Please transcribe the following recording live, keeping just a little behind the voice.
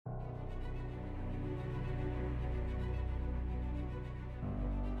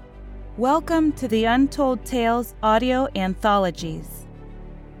Welcome to the Untold Tales audio anthologies.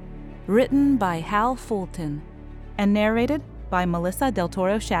 Written by Hal Fulton and narrated by Melissa Del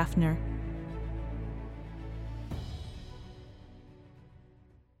Toro Schaffner.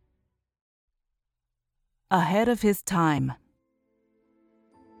 Ahead of his time.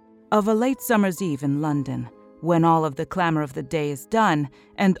 Of a late summer's eve in London, when all of the clamor of the day is done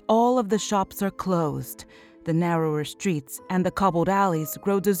and all of the shops are closed, the narrower streets and the cobbled alleys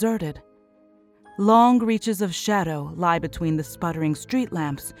grow deserted. Long reaches of shadow lie between the sputtering street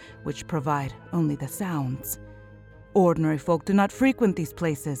lamps, which provide only the sounds. Ordinary folk do not frequent these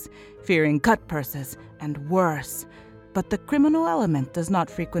places, fearing cut purses and worse, but the criminal element does not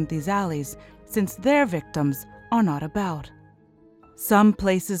frequent these alleys, since their victims are not about. Some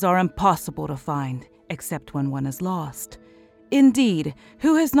places are impossible to find, except when one is lost. Indeed,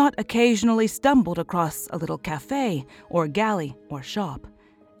 who has not occasionally stumbled across a little cafe or galley or shop,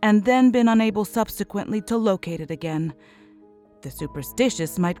 and then been unable subsequently to locate it again? The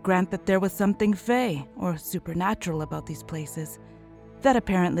superstitious might grant that there was something fey or supernatural about these places that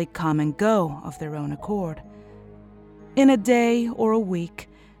apparently come and go of their own accord. In a day or a week,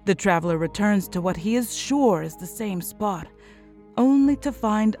 the traveler returns to what he is sure is the same spot, only to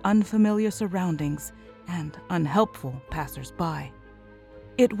find unfamiliar surroundings and unhelpful passers-by.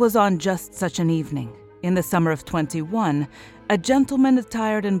 It was on just such an evening, in the summer of 21, a gentleman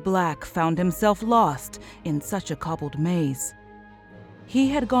attired in black found himself lost in such a cobbled maze. He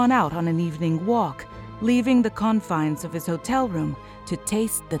had gone out on an evening walk, leaving the confines of his hotel room to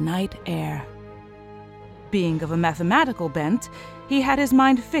taste the night air. Being of a mathematical bent, he had his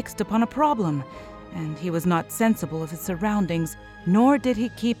mind fixed upon a problem, and he was not sensible of his surroundings, nor did he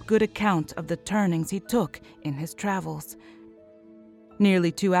keep good account of the turnings he took in his travels.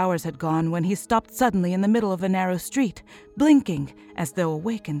 Nearly 2 hours had gone when he stopped suddenly in the middle of a narrow street, blinking as though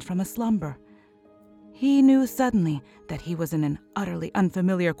awakened from a slumber. He knew suddenly that he was in an utterly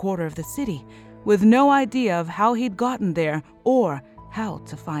unfamiliar quarter of the city, with no idea of how he'd gotten there or how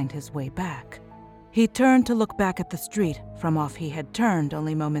to find his way back. He turned to look back at the street from off he had turned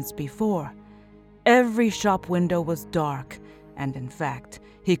only moments before. Every shop window was dark, and in fact,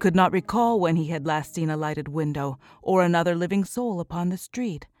 he could not recall when he had last seen a lighted window or another living soul upon the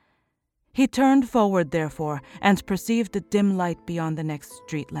street. He turned forward, therefore, and perceived a dim light beyond the next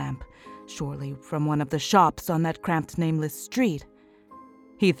street lamp, surely from one of the shops on that cramped nameless street.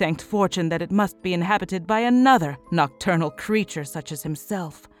 He thanked fortune that it must be inhabited by another nocturnal creature such as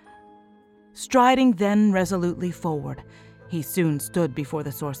himself. Striding then resolutely forward, he soon stood before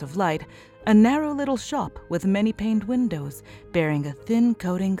the source of light, a narrow little shop with many paned windows, bearing a thin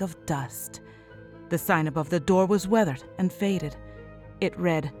coating of dust. The sign above the door was weathered and faded. It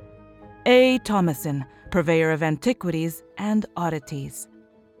read, A. Thomason, purveyor of antiquities and oddities.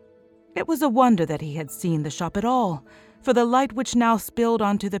 It was a wonder that he had seen the shop at all, for the light which now spilled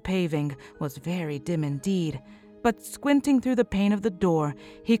onto the paving was very dim indeed. But squinting through the pane of the door,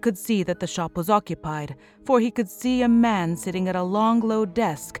 he could see that the shop was occupied, for he could see a man sitting at a long, low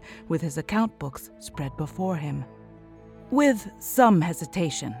desk with his account books spread before him. With some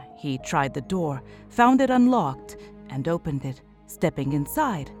hesitation, he tried the door, found it unlocked, and opened it, stepping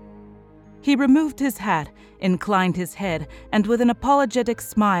inside. He removed his hat, inclined his head, and with an apologetic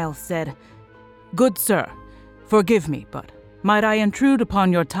smile said, "Good sir, forgive me, but might I intrude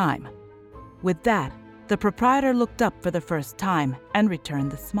upon your time?" With that, the proprietor looked up for the first time and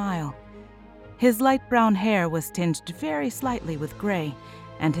returned the smile. His light brown hair was tinged very slightly with gray,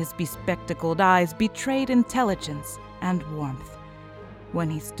 and his bespectacled eyes betrayed intelligence and warmth. When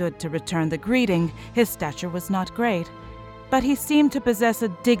he stood to return the greeting, his stature was not great, but he seemed to possess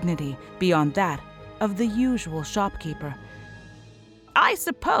a dignity beyond that of the usual shopkeeper. "I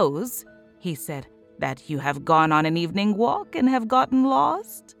suppose," he said, "that you have gone on an evening walk and have gotten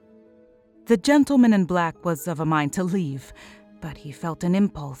lost?" The gentleman in black was of a mind to leave, but he felt an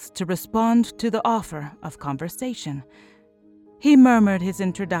impulse to respond to the offer of conversation. He murmured his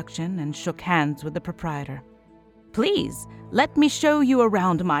introduction and shook hands with the proprietor. "Please, let me show you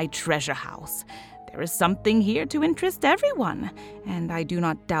around my treasure house. There is something here to interest everyone, and I do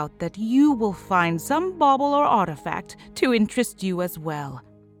not doubt that you will find some bauble or artifact to interest you as well."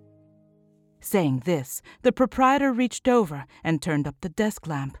 Saying this, the proprietor reached over and turned up the desk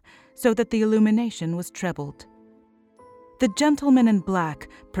lamp, so that the illumination was trebled. The gentleman in black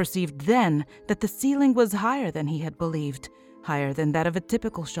perceived then that the ceiling was higher than he had believed, higher than that of a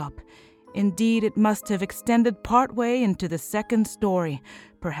typical shop. Indeed, it must have extended part way into the second story,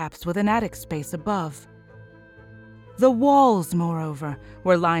 perhaps with an attic space above. The walls, moreover,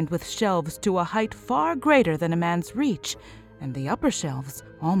 were lined with shelves to a height far greater than a man's reach, and the upper shelves,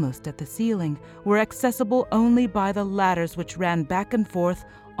 almost at the ceiling, were accessible only by the ladders which ran back and forth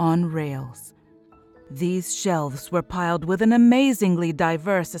on rails. These shelves were piled with an amazingly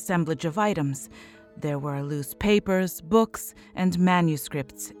diverse assemblage of items. There were loose papers, books, and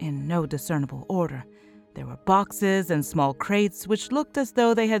manuscripts in no discernible order. There were boxes and small crates which looked as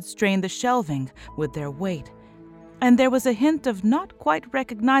though they had strained the shelving with their weight. And there was a hint of not quite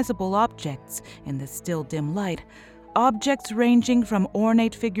recognizable objects in the still dim light, objects ranging from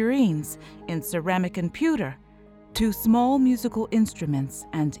ornate figurines in ceramic and pewter to small musical instruments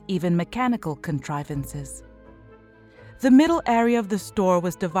and even mechanical contrivances. The middle area of the store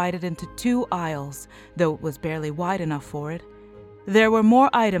was divided into 2 aisles, though it was barely wide enough for it. There were more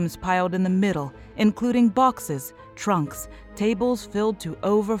items piled in the middle, including boxes, trunks, tables filled to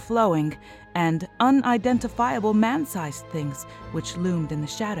overflowing, and unidentifiable man-sized things which loomed in the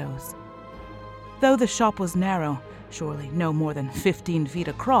shadows. Though the shop was narrow, surely no more than 15 feet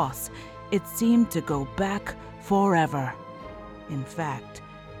across, it seemed to go back forever. In fact,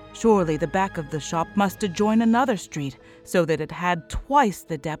 surely the back of the shop must adjoin another street so that it had twice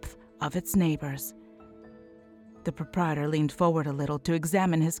the depth of its neighbors. The proprietor leaned forward a little to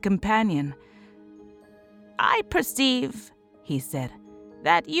examine his companion. "I perceive," he said,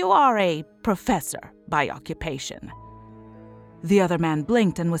 "that you are a professor by occupation." The other man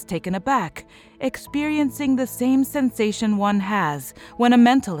blinked and was taken aback, experiencing the same sensation one has when a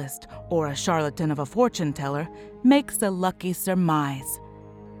mentalist or a charlatan of a fortune teller makes a lucky surmise.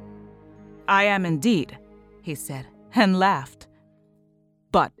 "I am indeed," he said, and laughed.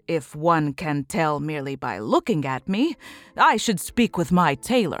 "But if one can tell merely by looking at me, I should speak with my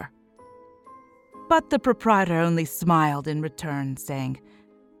tailor." But the proprietor only smiled in return, saying,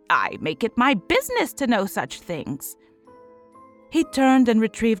 "I make it my business to know such things." He turned and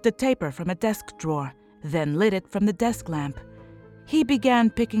retrieved a taper from a desk drawer, then lit it from the desk lamp. He began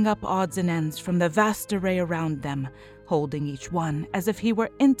picking up odds and ends from the vast array around them, holding each one as if he were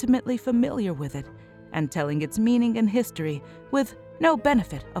intimately familiar with it, and telling its meaning and history with no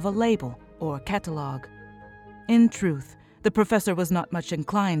benefit of a label or catalogue. In truth, the professor was not much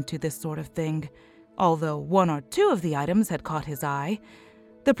inclined to this sort of thing. Although 1 or 2 of the items had caught his eye,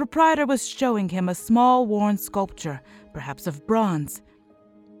 the proprietor was showing him a small worn sculpture, perhaps of bronze.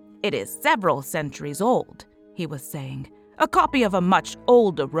 "It is several centuries old," he was saying. "A copy of a much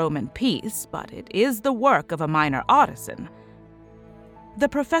older Roman piece, but it is the work of a minor artisan." The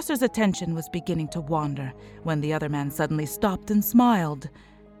professor's attention was beginning to wander when the other man suddenly stopped and smiled.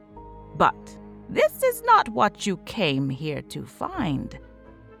 "But this is not what you came here to find,"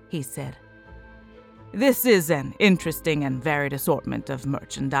 he said. "This is an interesting and varied assortment of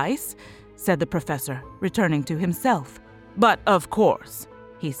merchandise," said the professor, returning to himself. "But of course,"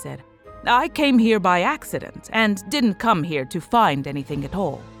 he said, "I came here by accident and didn't come here to find anything at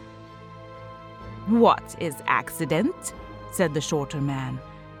all." "What is accident?" said the shorter man.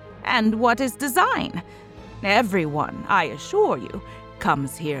 "And what is design? Everyone, I assure you,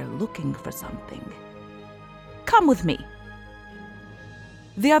 comes here looking for something. Come with me."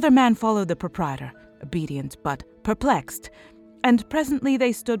 The other man followed the proprietor, obedient but perplexed, and presently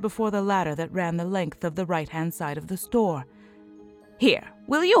they stood before the ladder that ran the length of the right-hand side of the store. "Here,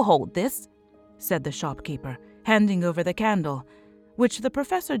 will you hold this?" said the shopkeeper, handing over the candle, which the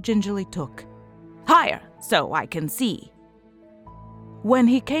professor gingerly took. "Higher, so I can see." When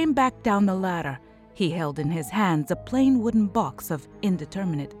he came back down the ladder, he held in his hands a plain wooden box of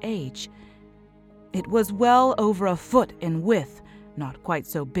indeterminate age. It was well over a foot in width, not quite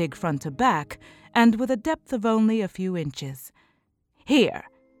so big front to back, and with a depth of only a few inches. "Here,"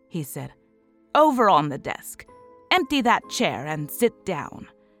 he said, "over on the desk. Empty that chair and sit down."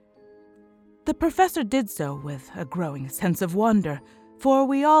 The professor did so with a growing sense of wonder, for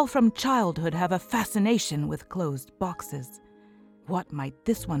we all from childhood have a fascination with closed boxes. What might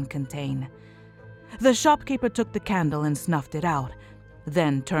this one contain? The shopkeeper took the candle and snuffed it out,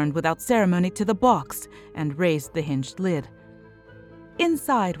 then turned without ceremony to the box and raised the hinged lid.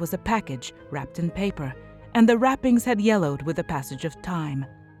 Inside was a package wrapped in paper, and the wrappings had yellowed with the passage of time.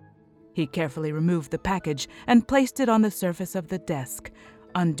 He carefully removed the package and placed it on the surface of the desk,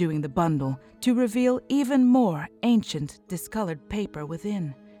 undoing the bundle to reveal even more ancient, discolored paper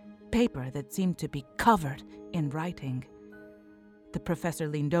within, paper that seemed to be covered in writing. The professor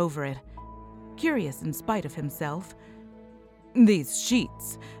leaned over it, curious in spite of himself. "These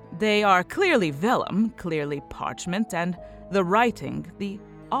sheets, they are clearly vellum, clearly parchment, and the writing, the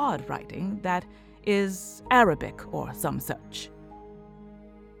odd writing, that is Arabic or some such."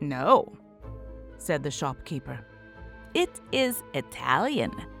 "No," said the shopkeeper. "It is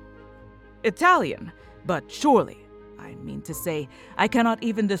Italian." "Italian? But surely, I mean to say, I cannot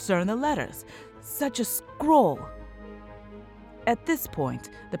even discern the letters. Such a scroll. At this point,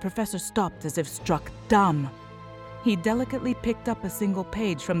 the professor stopped as if struck dumb. He delicately picked up a single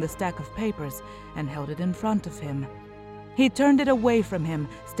page from the stack of papers and held it in front of him. He turned it away from him,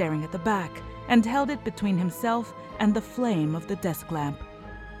 staring at the back, and held it between himself and the flame of the desk lamp.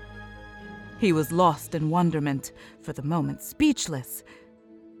 He was lost in wonderment, for the moment speechless.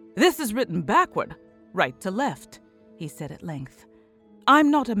 "This is written backward, right to left," he said at length.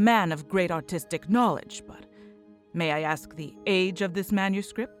 "I'm not a man of great artistic knowledge, but may I ask the age of this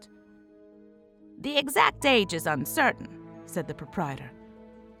manuscript?" "The exact age is uncertain," said the proprietor.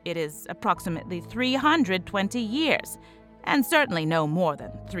 "It is approximately 320 years, and certainly no more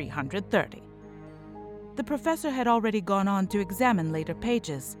than 330. The professor had already gone on to examine later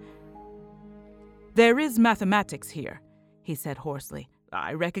pages. "There is mathematics here," he said hoarsely.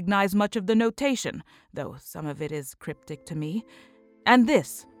 "I recognize much of the notation, though some of it is cryptic to me. And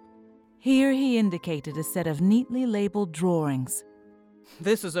this." Here he indicated a set of neatly labeled drawings.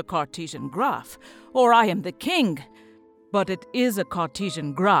 "This is a Cartesian graph, or I am the king. But it is a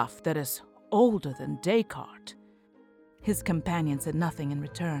Cartesian graph that is older than Descartes." His companion said nothing in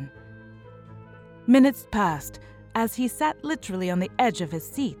return. Minutes passed, as he sat literally on the edge of his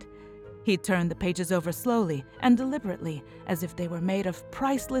seat. He turned the pages over slowly and deliberately, as if they were made of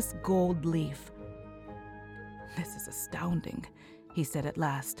priceless gold leaf. "This is astounding," he said at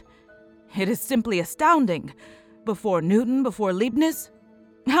last. "It is simply astounding. Before Newton, before Leibniz,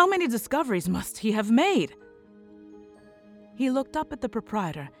 how many discoveries must he have made?" He looked up at the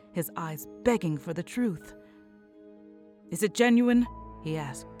proprietor, his eyes begging for the truth. "Is it genuine?" he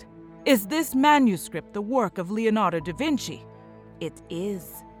asked. "Is this manuscript the work of Leonardo da Vinci?" "It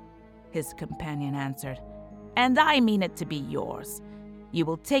is," his companion answered, "and I mean it to be yours. You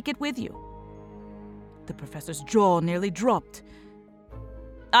will take it with you." The professor's jaw nearly dropped.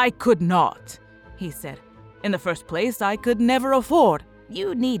 "I could not," he said. "In the first place, I could never afford."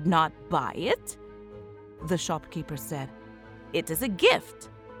 "You need not buy it," the shopkeeper said. "It is a gift."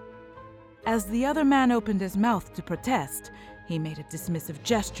 As the other man opened his mouth to protest, he made a dismissive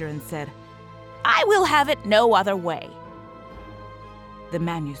gesture and said, "I will have it no other way." The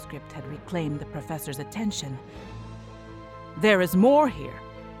manuscript had reclaimed the professor's attention. "There is more here,"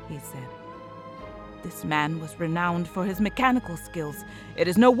 he said. This man was renowned for his mechanical skills. It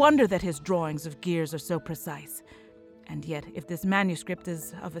is no wonder that his drawings of gears are so precise. And yet, if this manuscript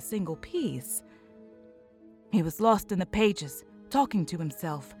is of a single piece... He was lost in the pages, talking to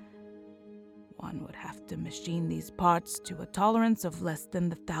himself. One would have to machine these parts to a tolerance of less than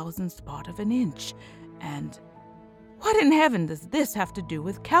the thousandth part of an inch. And what in heaven does this have to do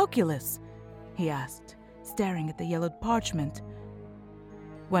with calculus? He asked, staring at the yellowed parchment.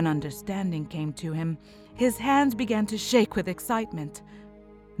 When understanding came to him, his hands began to shake with excitement.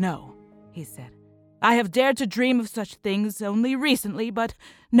 "No," he said. "I have dared to dream of such things only recently, but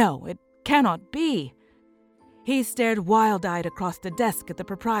no, it cannot be." He stared wild-eyed across the desk at the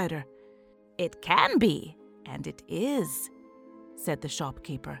proprietor. "It can be, and it is," said the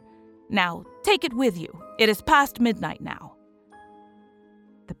shopkeeper. "Now, take it with you. It is past midnight now."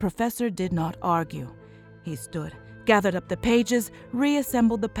 The professor did not argue. He stood, gathered up the pages,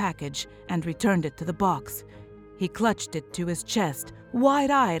 reassembled the package, and returned it to the box. He clutched it to his chest,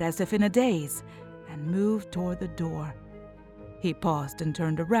 wide-eyed as if in a daze, and moved toward the door. He paused and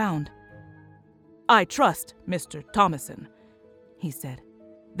turned around. "I trust, Mr. Thomason," he said,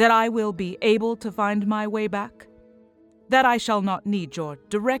 "that I will be able to find my way back? That I shall not need your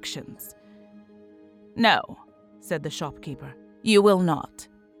directions?" "No," said the shopkeeper, "you will not."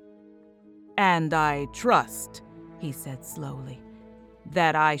 "And I trust," he said slowly,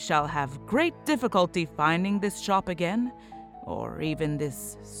 "that I shall have great difficulty finding this shop again, or even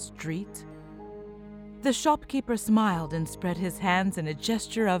this street?" The shopkeeper smiled and spread his hands in a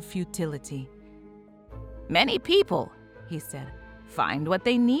gesture of futility. "Many people," he said, "find what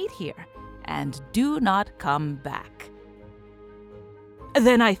they need here, and do not come back."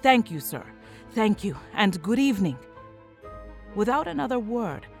 "Then I thank you, sir. Thank you, and good evening." Without another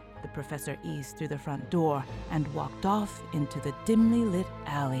word, the professor eased through the front door and walked off into the dimly lit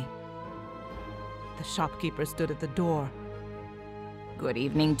alley. The shopkeeper stood at the door. "Good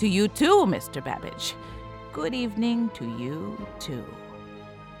evening to you too, Mr. Babbage. Good evening to you too."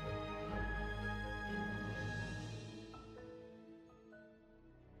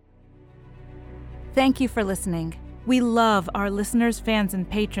 Thank you for listening. We love our listeners, fans, and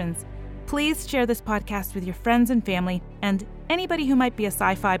patrons. Please share this podcast with your friends and family and anybody who might be a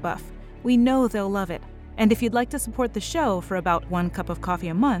sci-fi buff. We know they'll love it. And if you'd like to support the show for about 1 cup of coffee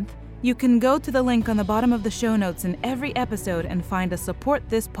a month, You can go to the link on the bottom of the show notes in every episode and find a Support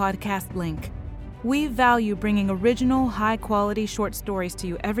This Podcast link. We value bringing original, high-quality short stories to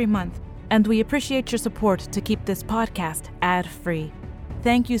you every month, and we appreciate your support to keep this podcast ad-free.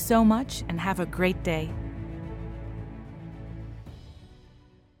 Thank you so much, and have a great day.